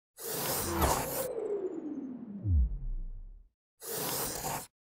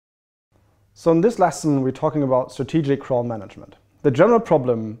So in this lesson, we're talking about strategic crawl management. The general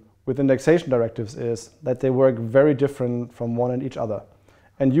problem with indexation directives is that they work very different from one and each other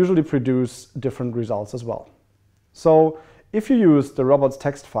and usually produce different results as well. So if you use the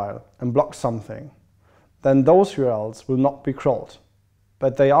robots.txt file and block something, then those URLs will not be crawled,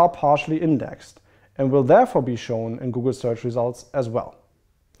 but they are partially indexed and will therefore be shown in Google search results as well.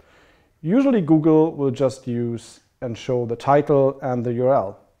 Usually Google will just use and show the title and the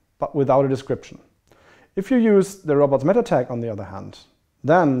URL, but without a description. If you use the robots meta tag, on the other hand,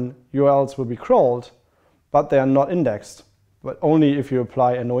 then URLs will be crawled, but they are not indexed, but only if you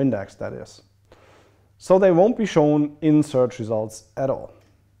apply a noindex, that is. So they won't be shown in search results at all.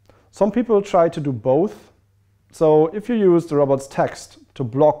 Some people try to do both. So if you use the robots.txt to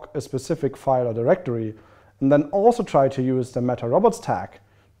block a specific file or directory, and then also try to use the meta robots tag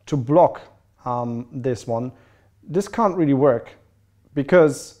to block this one, this can't really work,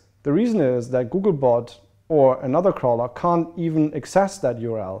 because the reason is that Googlebot or another crawler can't even access that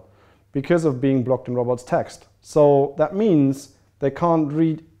URL because of being blocked in robots.txt. So that means they can't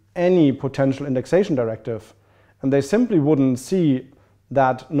read any potential indexation directive, and they simply wouldn't see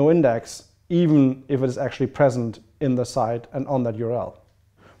that noindex even if it is actually present in the site and on that URL.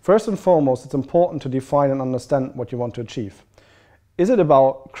 First and foremost, it's important to define and understand what you want to achieve. Is it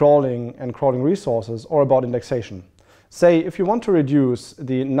about crawling and crawling resources, or about indexation? Say, if you want to reduce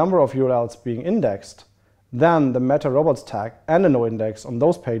the number of URLs being indexed, then the meta robots tag and a noindex on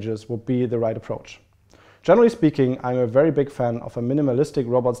those pages would be the right approach. Generally speaking, I'm a very big fan of a minimalistic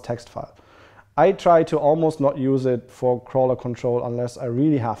robots.txt file. I try to almost not use it for crawler control unless I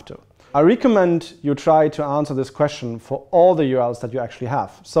really have to. I recommend you try to answer this question for all the URLs that you actually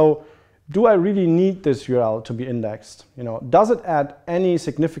have. So, do I really need this URL to be indexed? Does it add any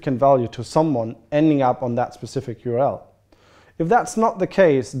significant value to someone ending up on that specific URL? If that's not the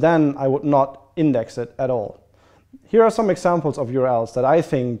case, then I would not index it at all. Here are some examples of URLs that I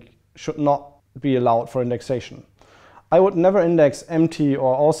think should not be allowed for indexation. I would never index empty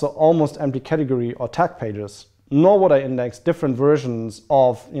or also almost empty category or tag pages, nor would I index different versions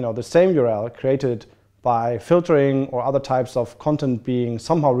of the same URL created by filtering or other types of content being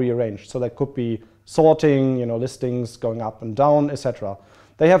somehow rearranged. So that could be sorting, listings going up and down, etc.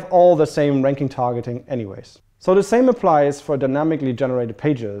 They have all the same ranking targeting anyways. So the same applies for dynamically generated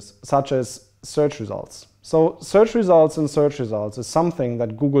pages, such as search results. So search results in search results is something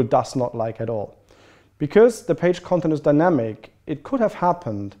that Google does not like at all. Because the page content is dynamic, it could have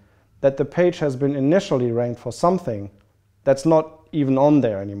happened that the page has been initially ranked for something that's not even on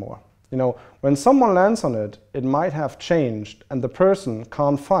there anymore. When someone lands on it, it might have changed and the person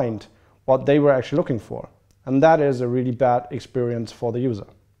can't find what they were actually looking for. And that is a really bad experience for the user.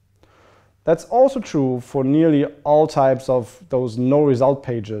 That's also true for nearly all types of those no result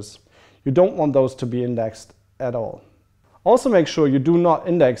pages. You don't want those to be indexed at all. Also make sure you do not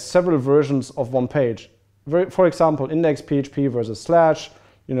index several versions of one page. For example, index PHP versus slash,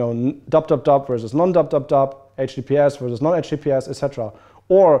 dot versus non-dot, HTTPS versus non-HTTPS, etc.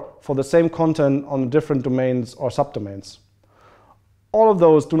 Or for the same content on different domains or subdomains. All of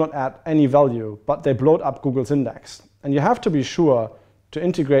those do not add any value, but they bloat up Google's index. And you have to be sure to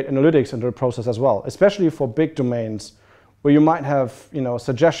integrate analytics into the process as well, especially for big domains where you might have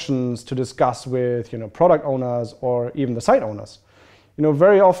suggestions to discuss with product owners or even the site owners.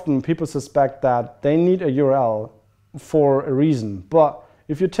 Very often people suspect that they need a URL for a reason, but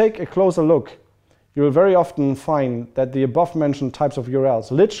if you take a closer look, you will very often find that the above-mentioned types of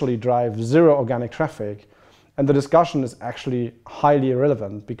URLs literally drive zero organic traffic, and the discussion is actually highly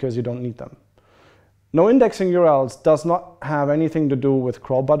irrelevant because you don't need them. No indexing URLs does not have anything to do with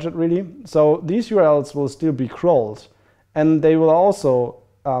crawl budget really, so these URLs will still be crawled, and they will also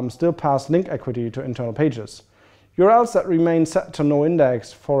still pass link equity to internal pages. URLs that remain set to no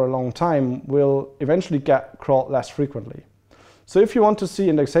index for a long time will eventually get crawled less frequently. So if you want to see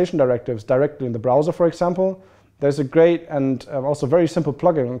indexation directives directly in the browser, for example, there's a great and also very simple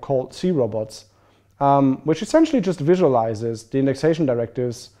plugin called SeeRobots, which essentially just visualizes the indexation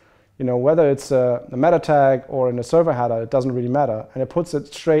directives, whether it's a meta tag or in a server header, it doesn't really matter, and it puts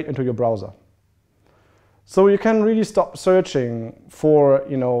it straight into your browser. So you can really stop searching for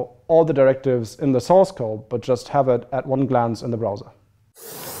all the directives in the source code, but just have it at one glance in the browser.